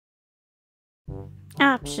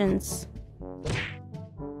Options.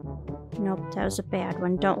 Nope, that was a bad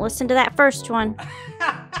one. Don't listen to that first one.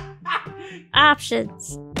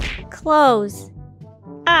 Options. Close.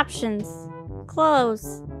 Options.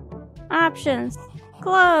 Close. Options.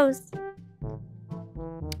 Close.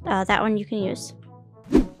 That one you can use.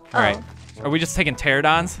 Alright. Are we just taking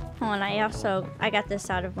pterodons? Hold on, I got this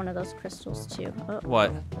out of one of those crystals too. Oh.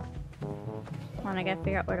 What? Hold on, I gotta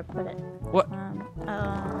figure out where to put it. What?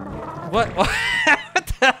 What? What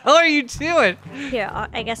the hell are you doing? Here,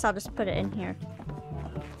 I guess I'll just put it in here.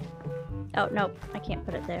 Oh, nope, I can't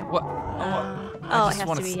put it there. What? Oh, it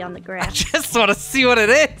has to be on the I grass. just want to see what it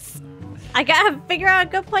is. I gotta figure out a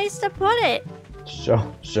good place to put it.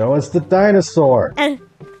 Show us the dinosaur.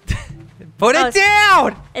 Put it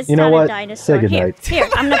down! It's you know not what? a dinosaur. Say goodnight. Here,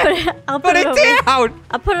 I'm gonna put it. I'll put, Put it over, down!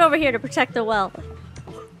 I'll put it over here to protect the well.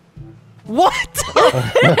 What?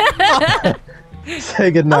 Say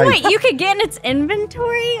goodnight. Oh wait, you could get in its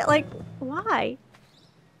inventory? Like, why?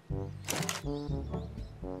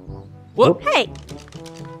 What? Hey,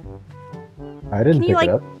 I didn't can you pick like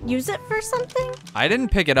it up. use it for something? I didn't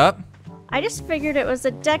pick it up. I just figured it was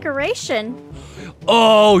a decoration.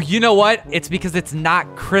 Oh, you know what? It's because it's not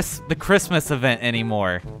the Christmas event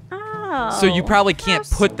anymore. Oh. So you probably can't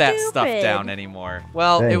how put that stuff stupid. down anymore.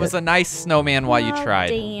 Well, Dang it was it. a nice snowman while you Oh, tried.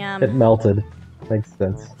 Damn. It melted. Makes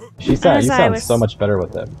sense. You As sound I was- so much better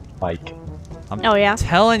with that mic. Oh yeah.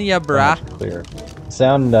 Telling ya, So brah. much clearer.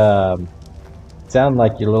 Sound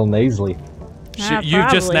like you're a little nasally. You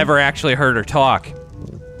just Probably. never actually heard her talk.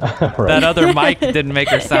 Right. That other mic didn't make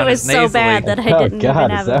her sound It was as nasally. so bad that I Oh didn't God,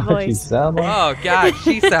 even is have that a what you voice. sound like? Oh God,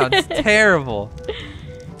 she sounds terrible.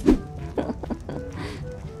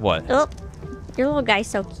 What? Oh, your little guy's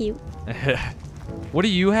so cute. What do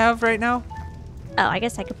you have right now? Oh, I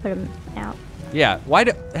guess I could put him out. Yeah. Why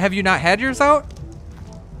have you not had yours out?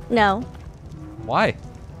 No, Why?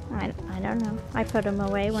 I don't know. I put him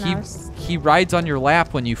away when I was. He rides on your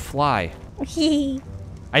lap when you fly. He.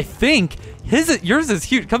 I think yours is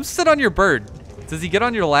huge. Come sit on your bird. Does he get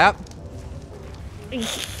on your lap?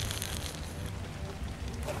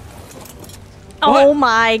 Oh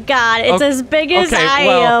my God! It's as big as Okay, I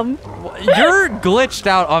well, am. You're glitched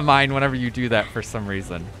out on mine whenever you do that for some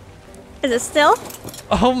reason. Is it still?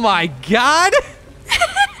 Oh my God!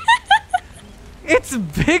 It's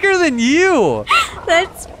bigger than you!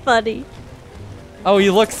 That's funny. Oh,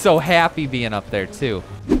 you look so happy being up there too.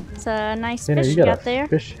 It's a nice You know, fish you you got got a there.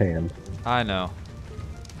 fish hand. I know.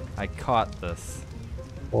 I caught this.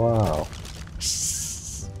 Wow.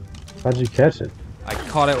 How'd you catch it? I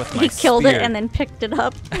caught it with my He killed spear. it and then picked it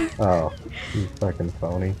up. Oh, you fucking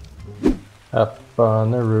phony. Up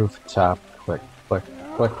on the rooftop, click, click,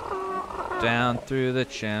 click. Down through the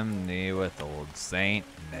chimney with old Saint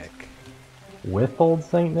Nick. With old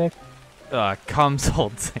Saint Nick? Comes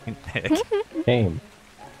old Saint Nick. Came.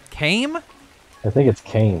 Came? I think it's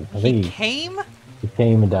came. I think Came? he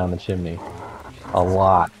came down the chimney. A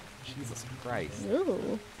lot. Jesus Christ.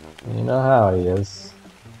 Ooh. You know how he is.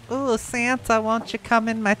 Ooh, Santa, won't you come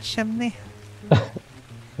in my chimney?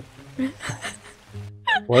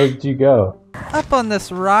 Where did you go? Up on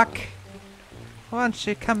this rock. Won't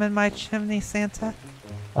you come in my chimney, Santa?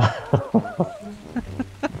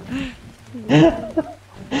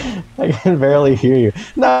 I can barely hear you.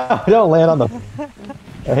 No, don't land on the...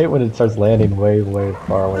 I hate when it starts landing way, way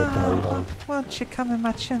far away from where you are. Won't you come in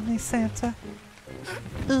my chimney, Santa?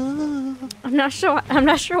 I'm not sure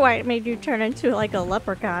why it made you turn into like a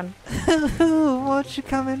leprechaun. Won't you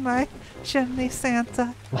come in my chimney,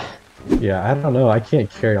 Santa? Yeah, I don't know. I can't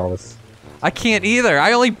carry all this. I can't either.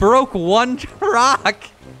 I only broke one rock.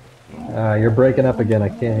 You're breaking up again. I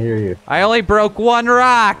can't hear you. I only broke one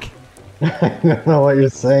rock. I don't know what you're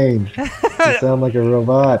saying. You sound like a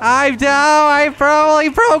robot. I know. I probably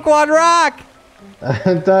broke one rock.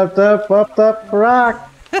 Tap, tap, up, tap, rock.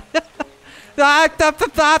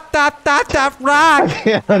 Rock. I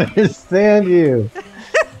can't understand you.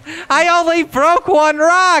 I only broke one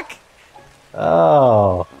rock.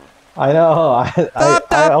 Oh, I know.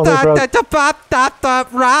 I only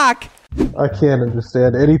broke. Rock. I can't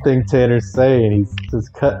understand anything Tanner's saying. He's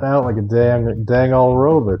just cutting out like a dang old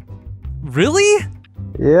robot. Really?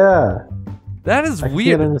 Yeah. That is I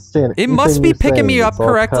weird. can't understand. It must anything be you're picking saying. me up It's all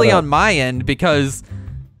correctly cut on my end because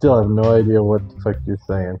Still have no idea what the fuck you're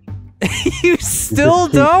saying. you still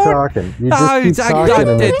You just keep don't. talking. You just keep talking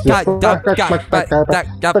and it's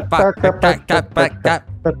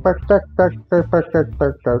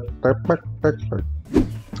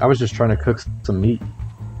I was just trying to cook some meat.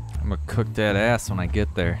 I'm gonna cook that ass when I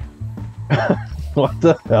get there. What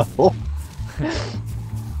the hell?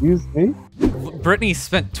 Excuse me? Brittany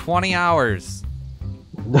spent 20 hours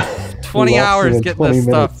 20 lost it hours in getting 20 this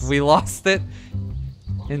minutes. stuff. We lost it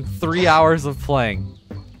in 3 hours of playing.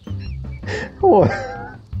 What?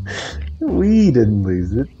 We didn't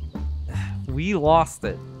lose it. We lost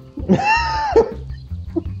it.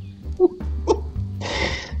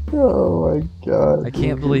 Oh my god. I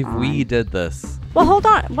can't believe we did this. Well, hold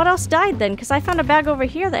on. What else died then? Because I found a bag over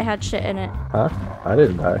here that had shit in it. Huh? I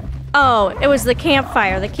didn't die. Oh, it was the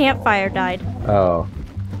campfire. The campfire died. Oh.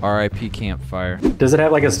 R.I.P. campfire. Does it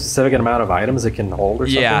have like a specific amount of items it can hold or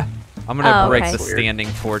something? Yeah. I'm gonna break okay. the standing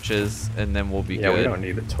torches and then we'll be Yeah, good. we don't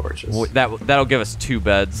need the torches. That'll give us 2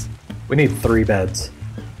 beds. We need 3 beds.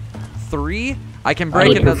 3? I can I break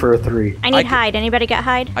would another. prefer 3. I need hide. Anybody got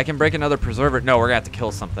hide? I can break another preserver. No, we're gonna have to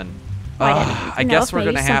kill something. I No, guess we're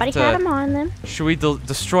maybe gonna have somebody had them to. on them. Should we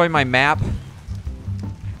destroy my map?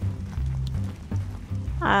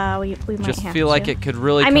 We might Just have feel to. like it could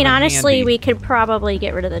really. I come mean, in honestly, handy. we could probably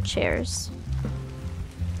get rid of the chairs.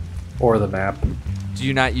 Or the map. Do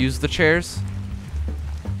you not use the chairs?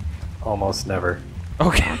 Almost never.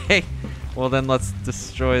 Okay. Well then, let's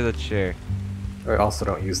destroy the chair. I also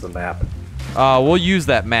don't use the map. We'll use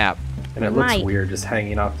that map. And it We looks might. weird just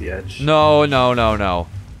hanging off the edge. No, no, no, no.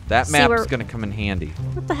 That See, map we're- is gonna come in handy.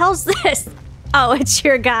 What the hell's this? Oh, it's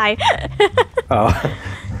your guy. Oh,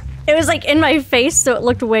 It was like in my face, so it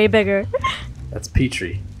looked way bigger. that's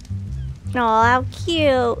Petrie. Oh, how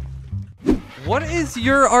cute. What is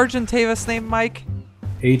your Argentavis name, Mike?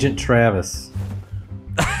 Agent Travis.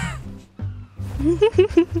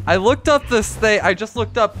 I looked up this thing. I just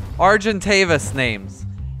looked up Argentavis names.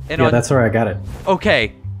 And Yeah, on- that's where I got it.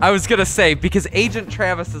 okay. I was gonna say because Agent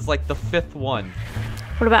Travis is like the 5th one.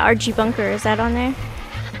 What about RG Bunker? Is that on there?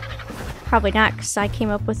 Probably not, because I came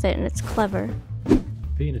up with it and it's clever.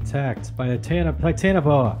 Being attacked by a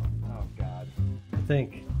Titanoboa. Oh god. I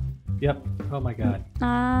think. Yep. Oh my god. No.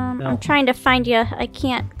 I'm trying to find you. I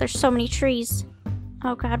can't. There's so many trees.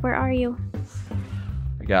 Oh god, where are you?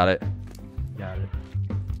 I got it. Got it.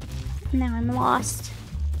 Now I'm lost.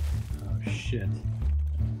 Oh shit.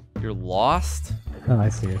 You're lost? Oh, I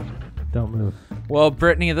see it. Don't move. Well,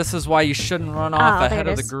 Brittany, this is why you shouldn't run off there ahead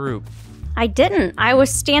it of the is. group. I didn't. I was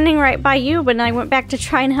standing right by you, but I went back to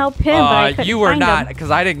try and help him, but I couldn't you were find not, him.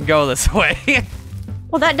 because I didn't go this way.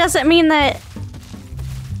 Well, that doesn't mean that...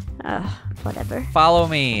 whatever. Follow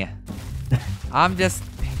me. I'm just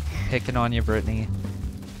picking on you, Brittany.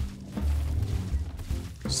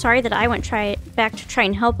 Sorry that I went back to try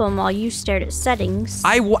and help him while you stared at settings.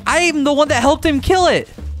 I'm the one that helped him kill it.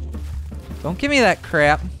 Don't give me that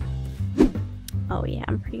crap. Oh yeah,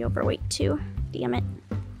 I'm pretty overweight too. Damn it.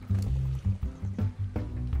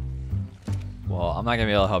 Well, I'm not gonna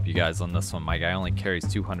be able to help you guys on this one. My guy only carries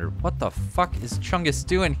 200. What the fuck is Chungus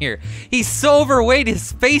doing here? He's so overweight,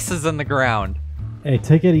 his face is in the ground. Hey,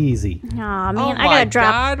 take it easy. Aw, man, Oh I gotta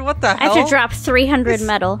drop. God, what the I hell? have to drop 300 Is-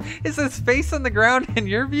 metal. Is his face in the ground in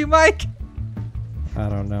your view, Mike? I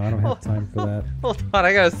don't know. I don't have time for that. Hold on,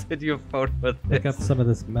 I gotta send you a photo of Pick up this. some of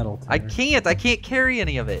this metal. I Tanner. can't carry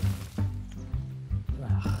any of it.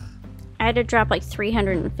 I had to drop like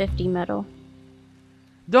 350 metal.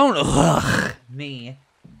 Don't ugh me.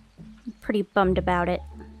 I'm pretty bummed about it.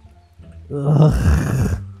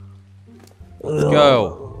 Ugh. Let's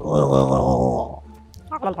go.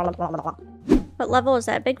 What level is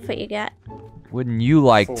that Bigfoot you got? Wouldn't you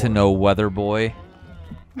like to 4. know, Weather Boy?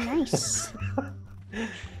 Nice.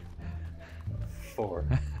 4.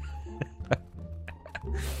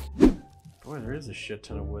 Boy, there is a shit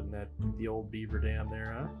ton of wood in the old beaver dam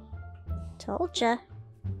there, huh? Told ya.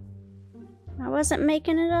 I wasn't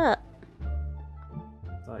making it up.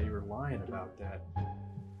 Thought you were lying about that.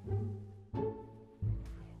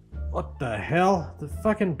 What the hell? The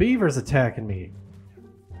fucking beaver's attacking me.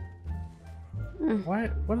 Hmm. Why?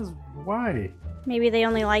 Why? Maybe they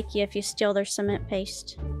only like you if you steal their cement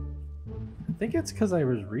paste. I think it's because I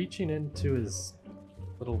was reaching into his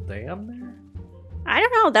little dam there. I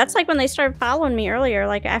don't know. That's like when they started following me earlier,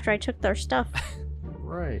 like after I took their stuff.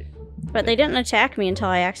 Right. But they didn't attack me until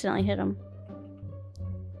I accidentally hit them.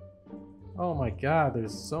 Oh my god,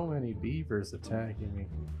 there's so many beavers attacking me.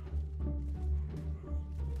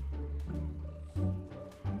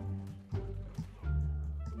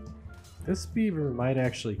 This beaver might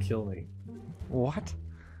actually kill me. What?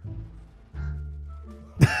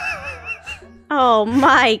 Oh,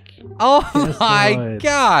 Mike. Oh Yes, my Lord.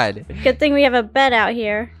 God. Good thing we have a bed out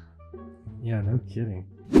here. Yeah, no kidding.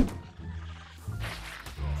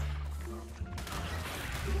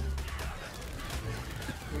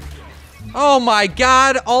 Oh my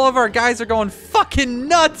God. All of our guys are going fucking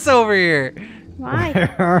nuts over here. Why?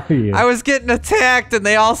 Where are you? I was getting attacked and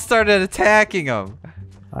they all started attacking him.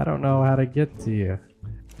 I don't know how to get to you.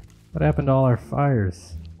 What happened to all our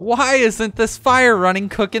fires? Why isn't this fire running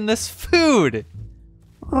cooking this food?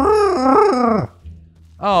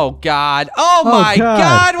 Oh God! Oh my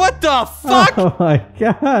God! What the fuck? Oh my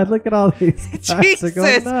God! Look at all these guys are going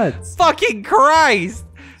Jesus nuts. fucking Christ!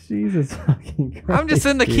 Jesus fucking Christ! I'm just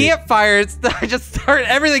in the dude. campfire. I just start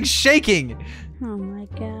everything's shaking. Oh my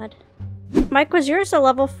God. Mike, was yours a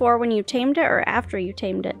level 4 when you tamed it or after you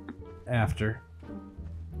tamed it? After.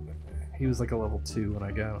 He was like a level 2 when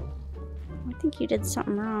I got him. I think you did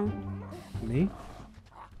something wrong. Me?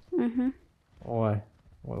 Mm-hmm. Why?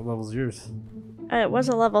 What level's yours? It was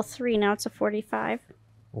a level 3, now it's a 45.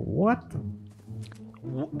 What?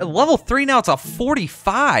 Level 3 now. It's a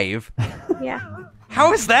 45. Yeah.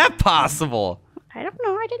 How is that possible? I don't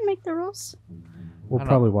know, I didn't make the rules. We'll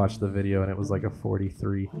probably watch the video and it was like a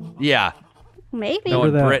 43. Yeah. Maybe. No,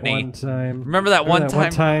 Remember that Brittany. one time? Remember that one One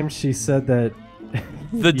time she said that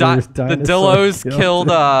the dinosaur Dillos killed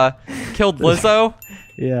Lizzo?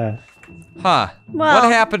 Yeah. Huh. Well, what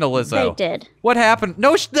happened to Lizzo? They did. What happened?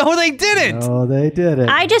 No, no, they didn't. Oh, they did it.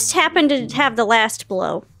 I just happened to have the last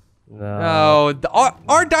blow. No,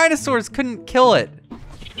 our dinosaurs couldn't kill it.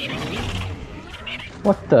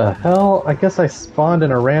 What the hell? I guess I spawned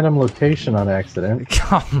in a random location on accident.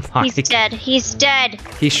 Come on. He's dead. He's dead.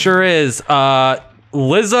 He sure is.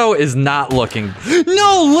 Lizzo is not looking.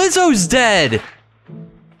 No, Lizzo's dead.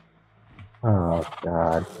 Oh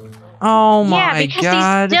God. Oh my Yeah, because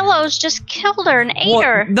God. these Dillos just killed her and ate Well,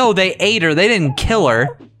 her. no, they ate her. They didn't kill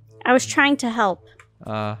her. I was trying to help.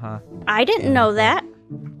 Uh-huh. I didn't know that.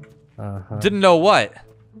 Didn't know what?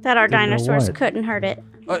 That our Didn't know dinosaurs what? couldn't hurt it.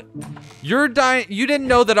 You didn't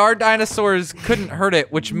know that our dinosaurs couldn't hurt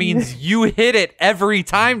it, which means you hit it every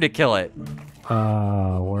time to kill it.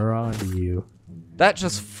 We're on to you. That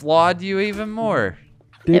just flawed you even more.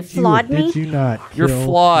 It flawed me? Did you not You're kill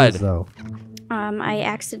flawed. Lizzo? I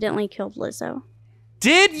accidentally killed Lizzo.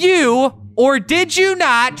 Did you or did you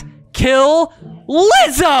not kill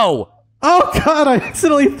Lizzo? Oh God, I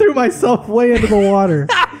accidentally threw myself way into the water.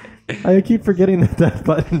 I keep forgetting that that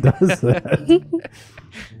button does that.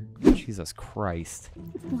 Jesus Christ.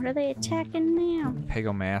 What are they attacking now?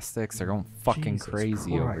 Pagomastics are going fucking Jesus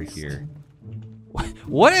crazy over Christ. here.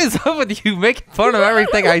 What is up with you making fun of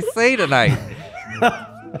everything I say tonight?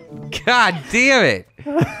 God damn it.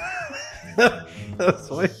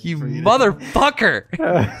 You motherfucker.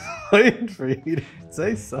 Waiting for you to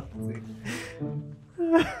say something.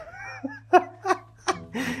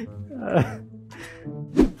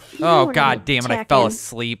 Oh, What are God you damn it, I fell attacking?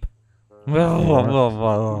 asleep. Do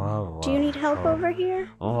you need help over here?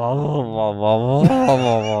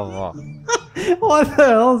 What the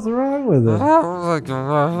hell's wrong with it?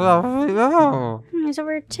 He's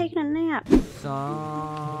over here taking a nap.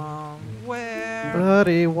 Somewhere.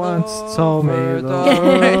 Buddy once told me over the the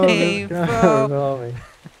world is rainbow. gonna be-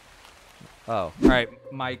 Oh, alright,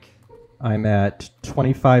 Mike. I'm at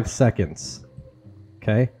 25 seconds.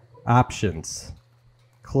 Okay? Options.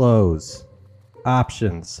 Close.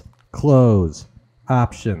 Options. Close.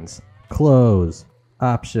 Options. Close.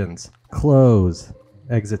 Options. Close.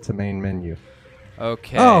 Exit to main menu.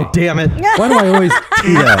 Okay. Oh, damn it. Why do I always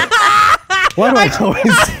do that? Why do I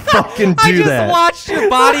always fucking I do just that? watched your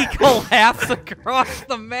body collapse across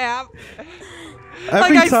the map.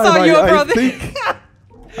 Every I saw time you over on the-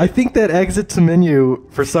 I think that exit to menu,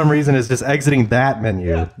 for some reason, is just exiting that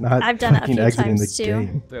menu, not I've done it a fucking few exiting times, the too.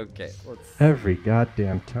 game. Okay, let's Every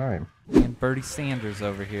goddamn time. and Bertie Sanders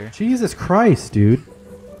over here. Jesus Christ, dude.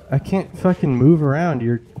 I can't fucking move around.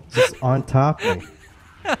 You're just on top of me.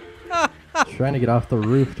 Trying to get off the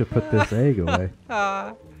roof to put this egg away.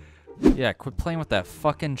 Yeah, quit playing with that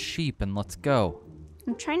fucking sheep and let's go.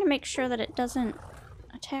 I'm trying to make sure that it doesn't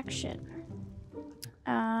attack shit.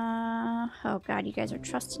 Oh God, you guys are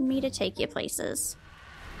trusting me to take you places.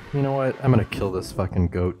 You know what? I'm gonna kill this fucking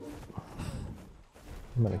goat.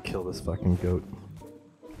 I'm gonna kill this fucking goat.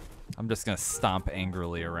 I'm just gonna stomp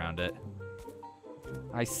angrily around it.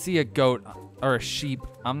 I see a goat or a sheep.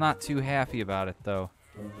 I'm not too happy about it though.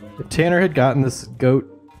 If Tanner had gotten this goat,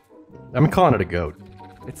 I'm calling it a goat.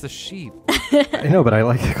 It's a sheep. I know, but I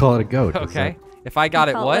like to call it a goat. It's Okay. like, If I got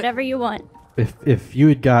it, Call what? whatever you want. if you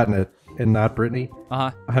had gotten it and not Brittany,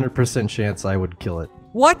 Uh-huh. 100% chance I would kill it.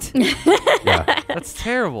 What? Yeah, That's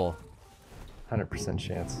terrible. 100%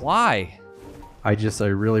 chance. Why? I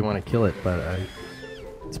really want to kill it, but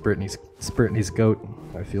it's Brittany's goat.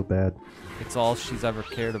 I feel bad. It's all she's ever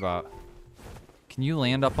cared about. Can you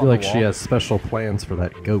land up I on feel the like wall? she has special plans for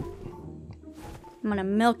that goat. I'm gonna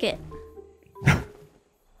milk it.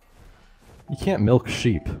 You can't milk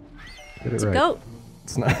sheep. Get It's it a right. goat.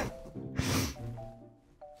 It's not.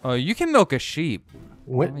 Oh, you can milk a sheep.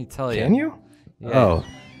 What? Let me tell you. Can you? Yeah. Oh,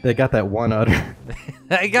 they got that one udder.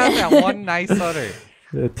 I got that one nice udder.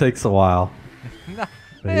 It takes a while. No,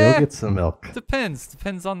 But you'll get some milk.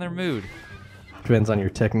 Depends on their mood. Depends on your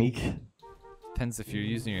technique Depends if you're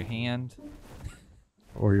using your hand.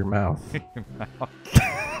 or your mouth. Your mouth.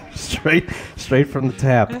 straight from the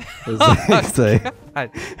tap, as they say.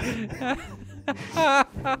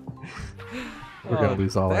 We're gonna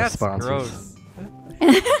lose all our That's sponsors. gross.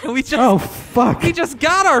 we just Oh fuck! we just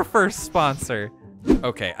got our first sponsor.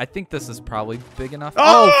 Okay, I think this is probably big enough.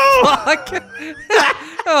 Oh! Fuck!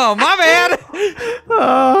 Oh, my bad.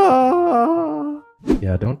 Ah.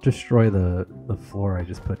 Yeah, don't destroy the floor I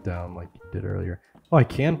just put down like you did earlier. Oh, I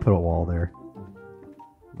can put a wall there.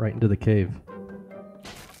 Right into the cave.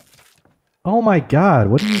 Oh my god,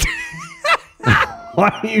 what are you... Why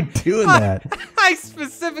are you doing that? I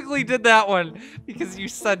specifically did that one because you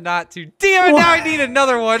said not to. Damn it, now I need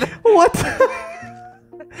another one. What?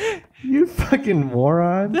 You fucking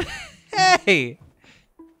moron. Hey,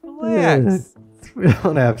 relax. We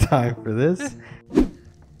don't have time for this.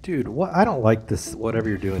 Dude, what? I don't like this, whatever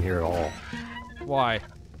you're doing here at all. Why?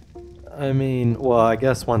 I mean, well, I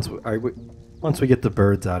guess once we get the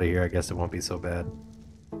birds out of here, I guess it won't be so bad.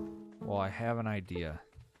 Well, I have an idea.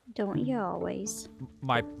 Don't you always?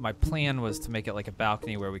 My plan was to make it like a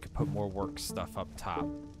balcony where we could put more work stuff up top.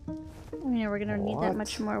 I mean, are we gonna need that What?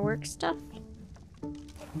 much more work stuff?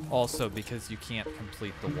 Also, because you can't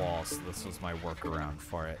complete the wall, so this was my workaround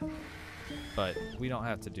for it. But we don't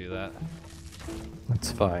have to do that.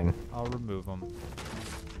 That's fine. I'll remove them.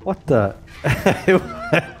 What the?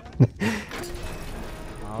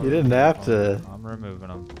 You didn't have to. I'm removing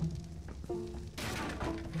them.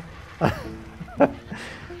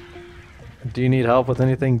 Do you need help with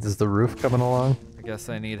anything? Is the roof coming along? I guess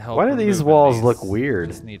I need help. Why do these removing walls these. look weird?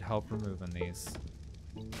 I just need help removing these.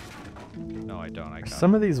 No, I don't. I Are got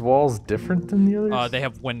some of these walls different than the others? they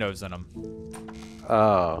have windows in them.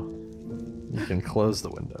 Oh. You can close the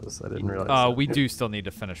windows. I didn't realize that. We do still need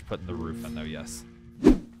to finish putting the roof in, though, yes.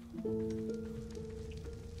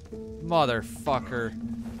 Motherfucker.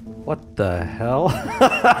 What the hell?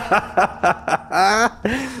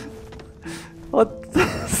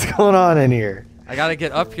 What's going on in here? I gotta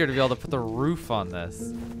get up here to be able to put the roof on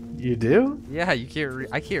this. You do? Yeah, you can't.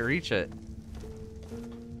 I can't reach it.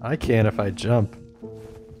 I can if I jump.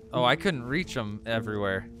 Oh, I couldn't reach them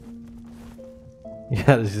everywhere.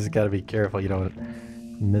 Yeah, you just gotta be careful you don't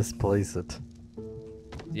misplace it.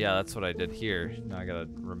 Yeah, that's what I did here. Now I gotta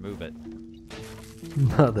remove it.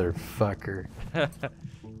 Motherfucker.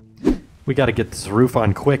 We gotta get this roof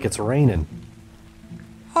on quick, it's raining.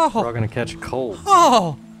 We're all Oh, gonna catch colds.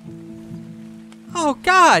 oh, oh,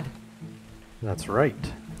 God! That's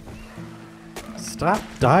right. Stop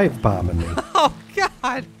dive bombing me. Oh, God!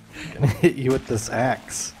 I'm gonna hit you with this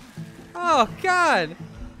axe. Oh, God!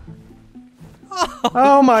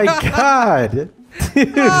 Oh my god!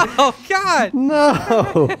 Dude, Oh, God!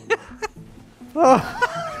 no!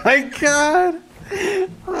 Oh my god!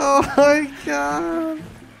 Oh my god!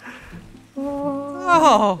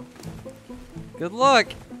 Oh! Good luck.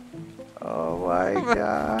 Oh my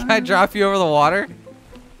god! Can I drop you over the water?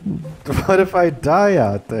 What if I die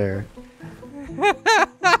out there?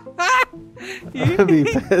 I'm gonna be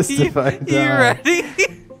pissed if I die. You ready?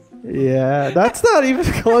 Yeah, that's not even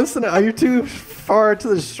close enough. You're too far to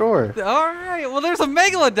the shore. All right. Well, there's a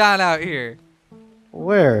megalodon out here.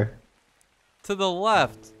 Where? To the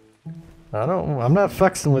left. I'm not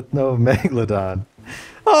fucking with no megalodon.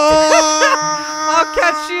 Oh! I'll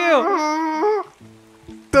catch you.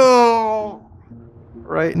 Oh!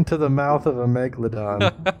 Right into the mouth of a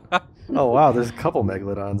megalodon. Oh wow, there's a couple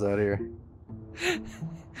megalodons out here.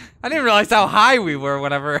 I didn't realize how high we were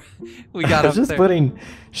whenever we got I up was just there. putting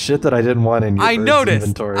shit that I didn't want in your I bird's noticed.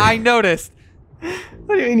 inventory. I noticed.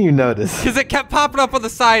 What do you mean you noticed? Because it kept popping up on the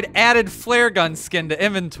side, added flare gun skin to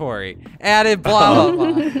inventory. Added blah,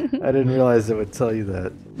 blah, blah. I didn't realize it would tell you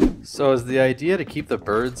that. So is the idea to keep the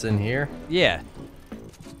birds in here? Yeah.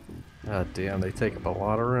 God damn, they take up a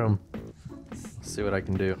lot of room. Let's see what I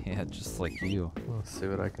can do. Yeah, just like you. Let's see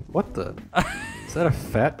what I can... What the? Is that a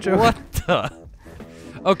fat joke? What the?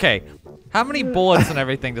 Okay. How many bullets and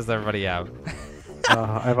everything does everybody have?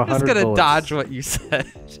 I have 100 I'm just gonna bullets. dodge what you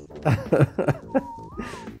said.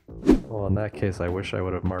 Well, in that case, I wish I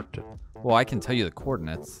would have marked it. Well, I can tell you the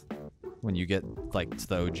coordinates when you get like to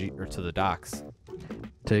the OG or to the docks.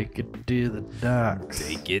 Take it to the docks.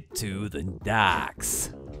 Take it to the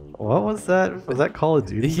docks. What was that? Was that Call of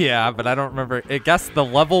Duty? Yeah, but I don't remember. I guess the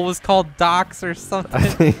level was called docks or something. I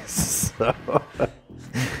think so.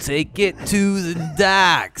 Take it to the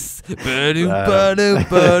docks. Ba-doom, ba-doom,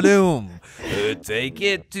 ba-doom. Take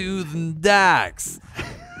it to the docks.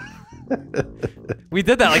 We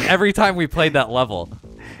did that like every time we played that level.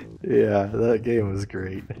 Yeah, that game was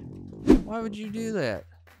great. Why would you do that?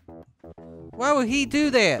 Why would he do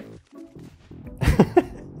that?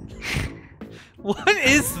 What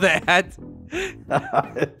is that?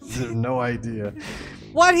 I have no idea.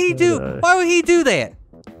 What'd he do? Why would he do that?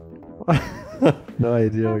 No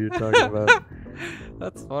idea what you're talking about.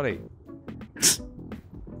 That's funny.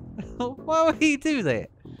 Why would he do that?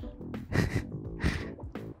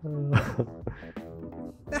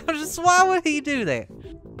 Just why would he do that?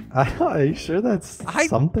 Are you sure that's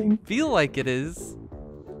something? Feel like it is.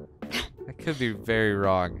 I could be very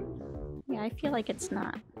wrong. Yeah, I feel like it's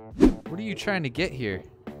not. What are you trying to get here?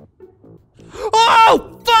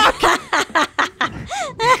 Oh, fuck!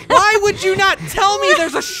 Why would you not tell me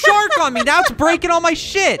there's a shark on me? Now it's breaking all my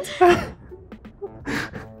shit.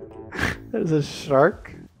 There's a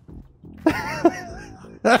shark?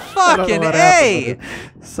 Fucking A!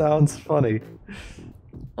 Sounds funny.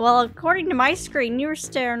 Well, according to my screen, you were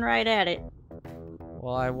staring right at it.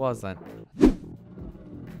 Well, I wasn't.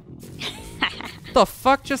 The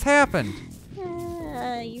fuck just happened?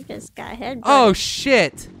 You just got head. Oh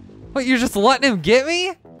shit! What, you're just letting him get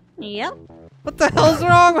me? Yep. What the hell's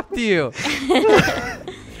wrong with you?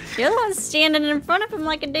 You're the one standing in front of him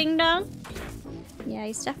like a ding dong. Yeah,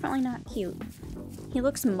 he's definitely not cute. He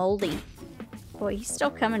looks moldy. Boy, he's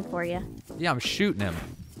still coming for you. Yeah, I'm shooting him.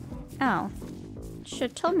 Oh.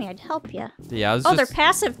 Should've told me I'd help you. Yeah, I was Oh, just...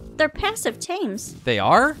 they're passive tames. They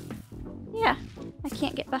are? Yeah. I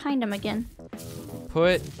can't get behind him again.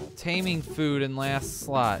 Put taming food in last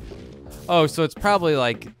slot. Oh, so it's probably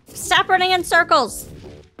like... Stop running in circles!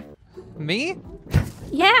 Me?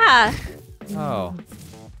 Yeah! Oh.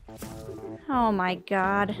 Oh my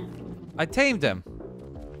god. I tamed him.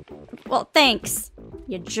 Well, thanks,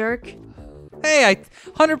 you jerk. Hey,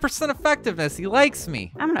 100% effectiveness. He likes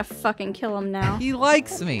me. I'm gonna fucking kill him now. He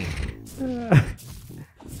likes me.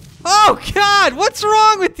 Oh god, what's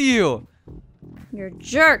wrong with you? You're a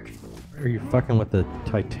jerk. Are you fucking with the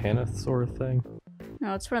titanosaur thing?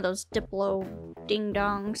 No, it's one of those Diplo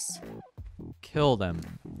ding-dongs. Killed him.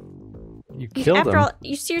 You killed After him? all,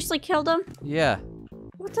 you seriously killed him? Yeah.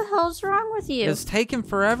 What the hell's wrong with you? It's taken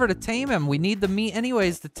forever to tame him. We need the meat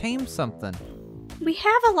anyways to tame something. We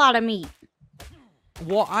have a lot of meat.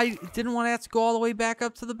 Well, I didn't want to have to go all the way back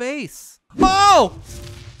up to the base. Oh!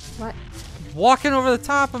 What? Walking over the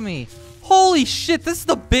top of me. Holy shit, this is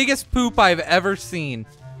the biggest poop I've ever seen.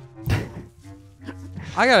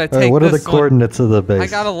 I gotta take what are the this one. coordinates of the base? I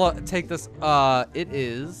gotta take this. It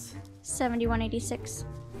is... 7186.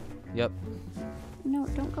 Yep. No,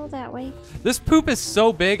 don't go that way. This poop is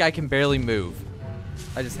so big I can barely move.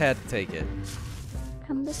 I just had to take it.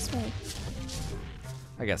 Come this way.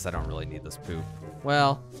 I guess I don't really need this poop.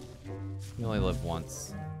 Well, you only live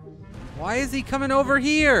once. Why is he coming over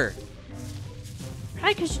here?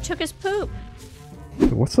 Probably because you took his poop.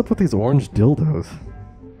 What's up with these orange dildos?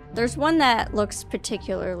 There's one that looks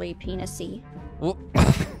particularly penis-y. Well,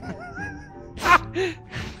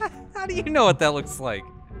 how do you know what that looks like?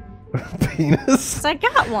 Penis? 'Cause I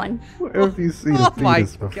got one. Where have you seen a Oh my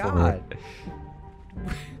penis before? god.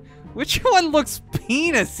 Which one looks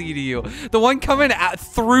penis-y to you? The one coming out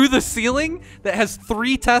through the ceiling that has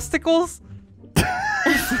 3 testicles?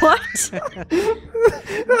 What?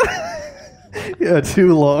 Yeah,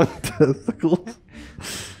 2 long testicles.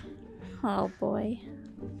 Oh boy.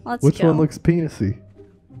 Let's Which go. one looks penisy?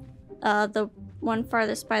 The one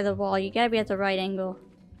farthest by the wall. You gotta be at the right angle.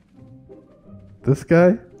 This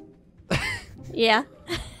guy? Yeah.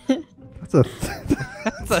 That's a.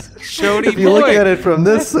 That's a chody If you boy. look at it from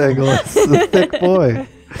this angle, it's a thick boy.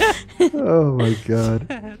 Oh my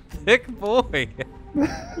god. Thick boy. You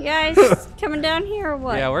guys coming down here or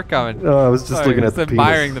what? Yeah, we're coming. Oh, I was just looking at the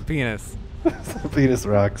admiring penis. the penis. The penis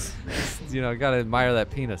rocks. You know, gotta admire that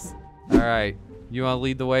penis. All right, you want to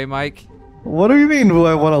lead the way, Mike? What do you mean? Do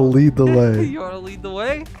I want to lead the way? You want to lead the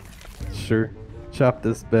way? Sure. Chop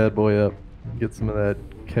this bad boy up. Get some of that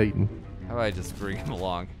chitin. How about I just bring him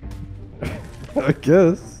along? I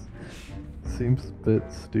guess. Seems a bit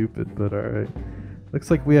stupid, but alright. Looks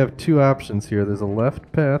like we have 2 options here. There's a left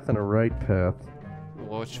path and a right path.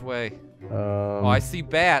 Which way? Oh, I see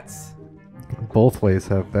bats. Both ways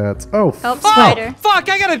have bats. Oh, Oh, spider. Oh, fuck!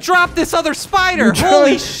 I gotta drop this other spider. You're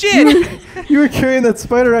Holy trying- shit! You were carrying that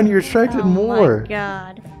spider on, you attracted Oh more. my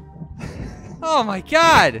god. Oh my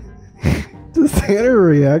god! Does Santa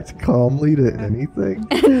react calmly to anything?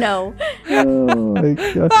 No. Oh my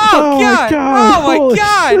god. Oh, god! Oh my Holy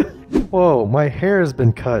god! Whoa, my hair has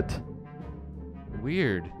been cut.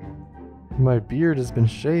 Weird. My beard has been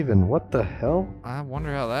shaven. What the hell? I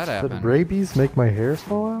wonder how that Did happened. rabies make my hair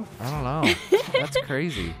fall out? I don't know. That's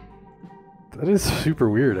crazy. That is super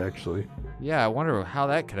weird, actually. Yeah, I wonder how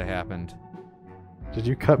that could have happened. Did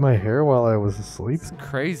you cut my hair while I was asleep? It's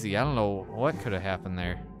crazy. I don't know what could have happened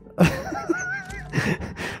there.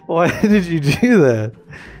 Why did you do that?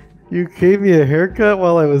 You gave me a haircut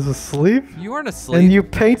while I was asleep? You weren't asleep. And you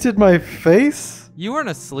painted my face? You weren't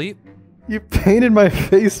asleep. You painted my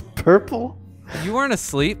face purple? You weren't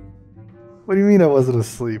asleep. What do you mean I wasn't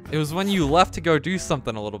asleep? It was when you left to go do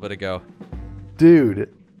something a little bit ago.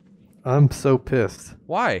 Dude, I'm so pissed.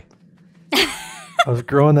 Why? I was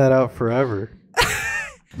growing that out forever.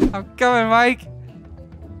 I'm coming, Mike.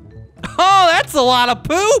 Oh, that's a lot of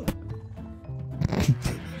poop.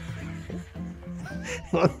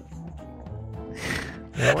 What?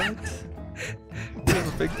 There's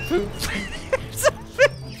a big poop.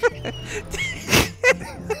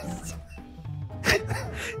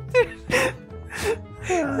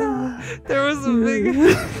 There was a big.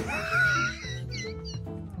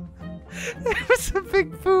 There was a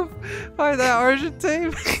big poop by that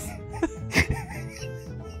Argentine.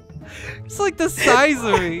 It's like the size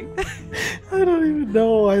of me. I don't even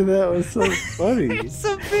know why that was so funny. It's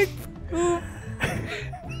a big poop.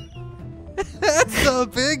 That's a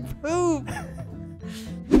big poop.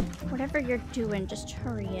 Whatever you're doing, just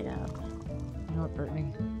hurry it up. You know what,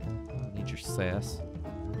 Brittany? I don't need your sass.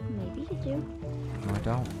 Maybe you do. No, I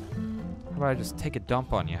don't. How about I just take a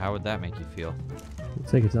dump on you? How would that make you feel?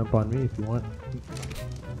 Take a dump on me if you want.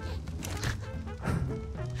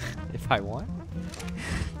 If I want?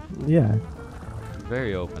 Yeah,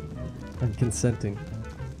 Very open. I'm consenting.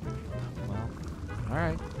 Well,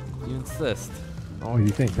 alright. You insist. Oh, you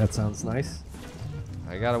think that sounds nice?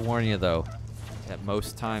 I gotta warn you though. At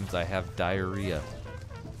most times I have diarrhea.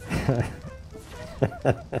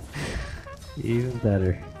 Even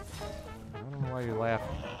better. I don't know why you're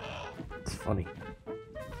laughing. It's funny.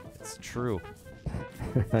 It's true.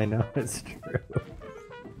 I know it's true.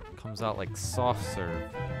 Comes out like soft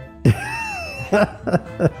serve.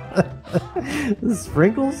 The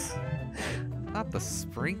sprinkles? Not the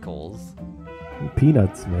sprinkles.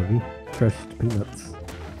 Peanuts, maybe. Crushed peanuts.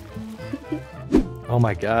 Oh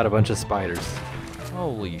my god, a bunch of spiders.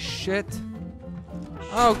 Holy shit.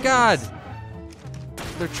 Oh god!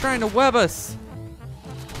 They're trying to web us!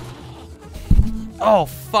 Oh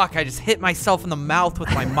fuck, I just hit myself in the mouth with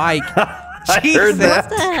my mic. Jesus heard that.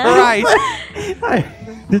 Christ!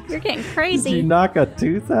 You're getting Did crazy. you knock a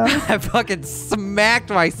tooth out? I fucking smacked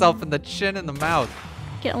myself in the chin and the mouth.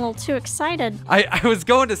 Getting a little too excited. I was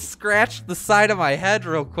going to scratch the side of my head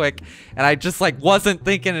real quick, and I just like wasn't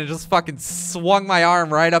thinking and just fucking swung my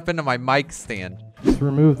arm right up into my mic stand. Just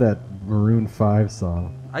remove that Maroon 5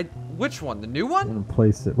 song Which one? The new one? and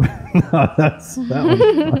replace it with... No, that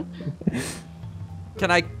one's fine.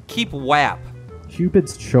 Can I keep WAP?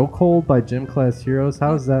 Cupid's Chokehold by Gym Class Heroes?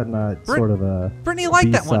 How is that not Brit- sort of a Brittany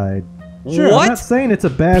liked that one. B-side? Sure, What? I'm not saying it's a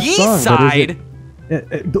bad song, but is B-side?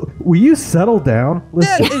 will you settle down?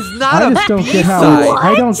 Listen, That is not I a just don't get how B-side.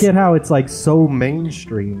 I don't get how it's like so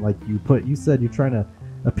mainstream. Like you said you're trying to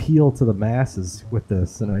appeal to the masses with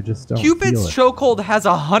this, and I just don't Cupid's feel it. Chokehold has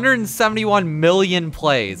 171 million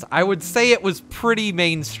plays. I would say it was pretty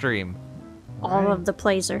mainstream. All of the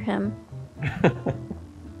plays are him.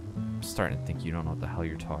 I'm starting to think you don't know what the hell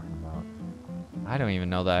you're talking about. I don't even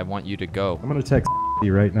know that I want you to go. I'm gonna text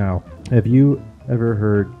you right now. Have you ever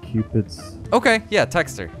heard Cupid's Okay, yeah,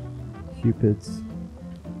 text her.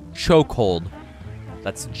 Chokehold.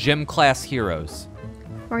 That's Gym Class Heroes.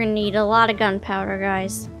 We're gonna need a lot of gunpowder,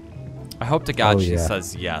 guys. I hope to God Oh, she yeah.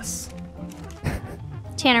 says yes.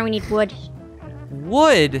 Tanner, we need wood.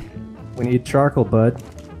 Wood? We need charcoal, bud.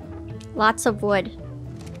 Lots of wood.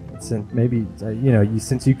 Maybe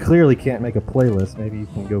since you clearly can't make a playlist, maybe you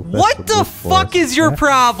can go. Fetch What some the wood for fuck us. is your Yeah?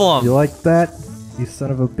 problem? You like that? You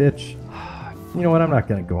son of a bitch. You know what? I'm not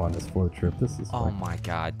gonna go on this float trip. This is Oh fun. my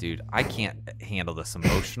god, dude. I can't handle this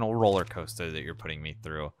emotional roller coaster that you're putting me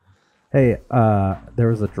through. Hey, there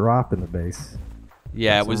was a drop in the base.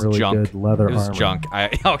 Yeah, it Some was really junk. good leather It was armor. junk.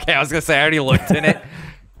 Okay, I was gonna say I already looked in it.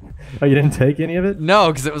 Oh, you didn't take any of it?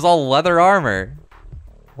 No, because it was all leather armor.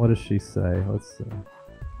 What does she say? Let's see.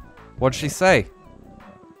 What'd she say?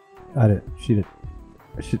 She didn't.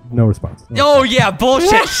 No response. Oh yeah,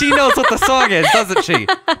 bullshit. She knows what the song is, doesn't she?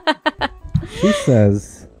 She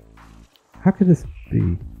says, how could this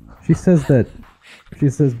be? She says,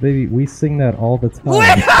 baby, we sing that all the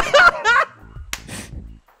time.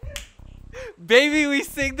 Baby, we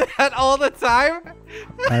sing that all the time?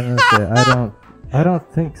 I don't. I don't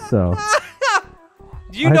think so.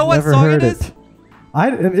 Do you know what song it is?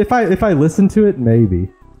 If I listen to it,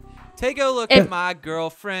 maybe. Take a look at my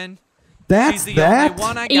girlfriend. That's She's the only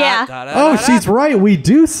one I got. Yeah. Oh, she's right. We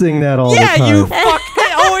do sing that all the time. Yeah, you fuck.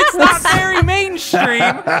 Oh, it's not very mainstream.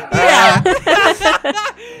 Yeah.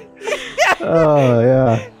 Oh,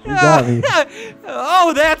 yeah. You got me.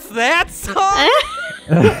 Oh, that's that song.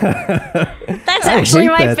 That's actually hate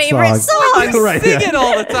my that favorite song. I Right, sing yeah. it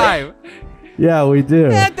all the time. Yeah, we do.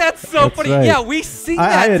 That's so That's funny. right. Yeah, we sing I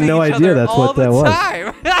that had to no each idea other that's all what that the was.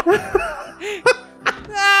 time.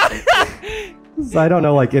 I don't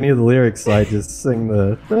know like any of the lyrics, so I just sing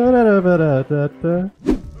the da-da-da-ba-da-da-da.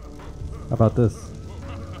 How about this?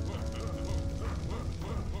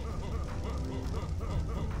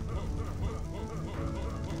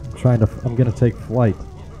 I'm gonna take flight.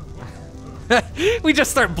 We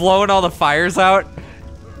just start blowing all the fires out.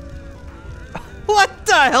 What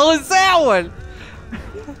the hell is that one?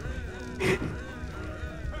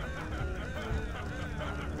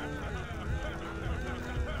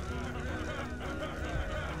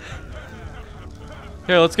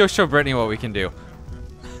 Here, let's go show Brittany what we can do.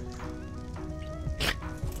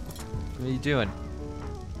 What are you doing?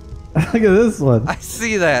 Look at this one. I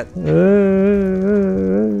see that.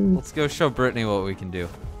 Let's go show Brittany what we can do.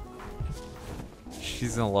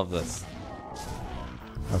 She's gonna love this.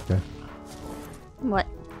 Okay. What?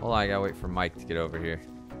 Hold on, I gotta wait for Mike to get over here.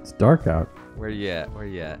 It's dark out. Where you at? Where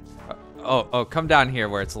you at? Oh, come down here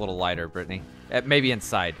where it's a little lighter, Brittany. Maybe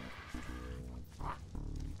inside.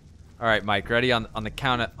 All right, Mike. Ready on the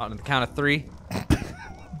count of 3.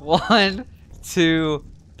 1, 2,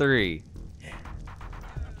 3.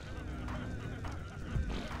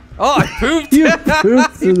 Oh, I pooped. You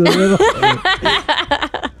pooped in the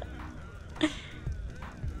middle.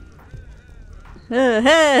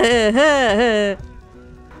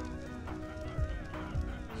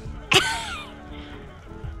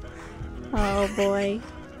 Oh boy.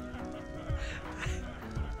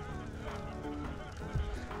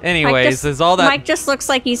 Anyways, is all that Mike just looks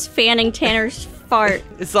like he's fanning Tanner's fart.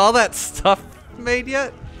 is all that stuff made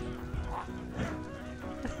yet?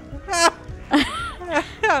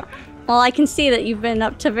 Well, I can see that you've been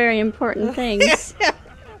up to very important things.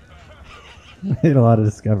 Made a lot of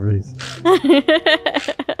discoveries.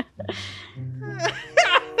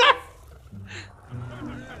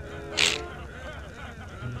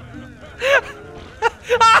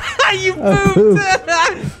 You I pooped.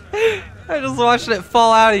 I just watched it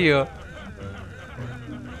fall out of you.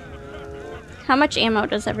 How much ammo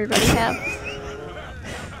does everybody have?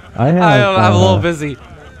 I have. I don't know, I'm a little busy.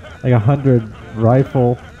 Like 100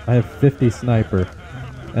 rifle. I have 50 sniper,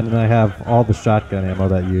 and then I have all the shotgun ammo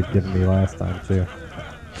that you had given me last time too.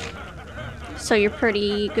 So you're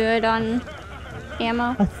pretty good on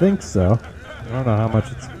ammo? I think so. I don't know how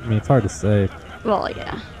much it's. I mean, it's hard to say, Well,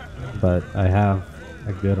 yeah. but I have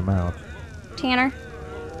a good amount. Tanner,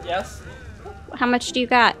 Yes. how much do you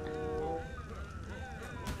got?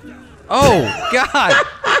 Oh God.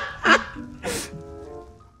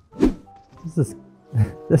 This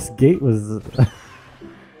this gate was.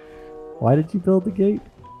 Why did you build the gate?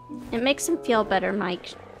 It makes him feel better,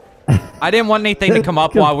 Mike. I didn't want anything to come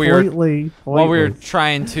up while we were Completely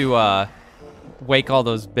trying to wake all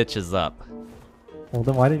those bitches up. Well,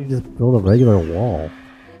 then why didn't you just build a regular wall?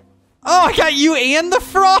 Oh, I got you and the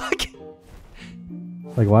frog.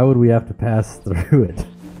 Like, why would we have to pass through it?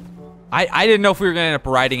 I didn't know if we were gonna end up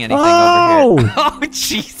riding anything Oh! over here. Oh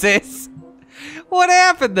Jesus! What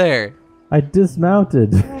happened there? I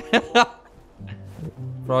dismounted.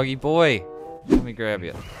 Froggy boy, let me grab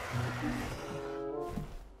you.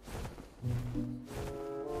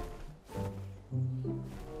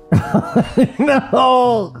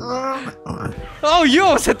 No! Oh, you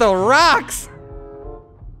almost hit the rocks!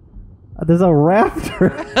 There's a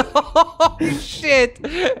raptor. Oh shit!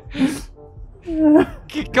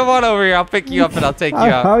 Come on over here, I'll pick you up and I'll take you How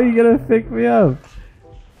out. are you gonna pick me up?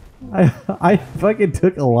 I fucking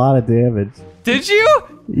took a lot of damage. Did you?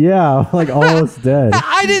 Yeah, I'm like almost dead.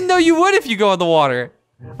 I didn't know you would if you go in the water.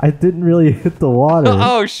 I didn't really hit the water.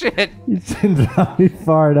 Oh shit! You didn't drop me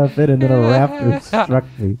far enough in, and then a raptor struck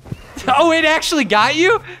me. Oh, it actually got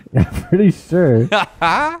you? I'm pretty sure. It's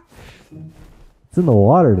in the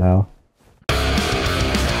water now.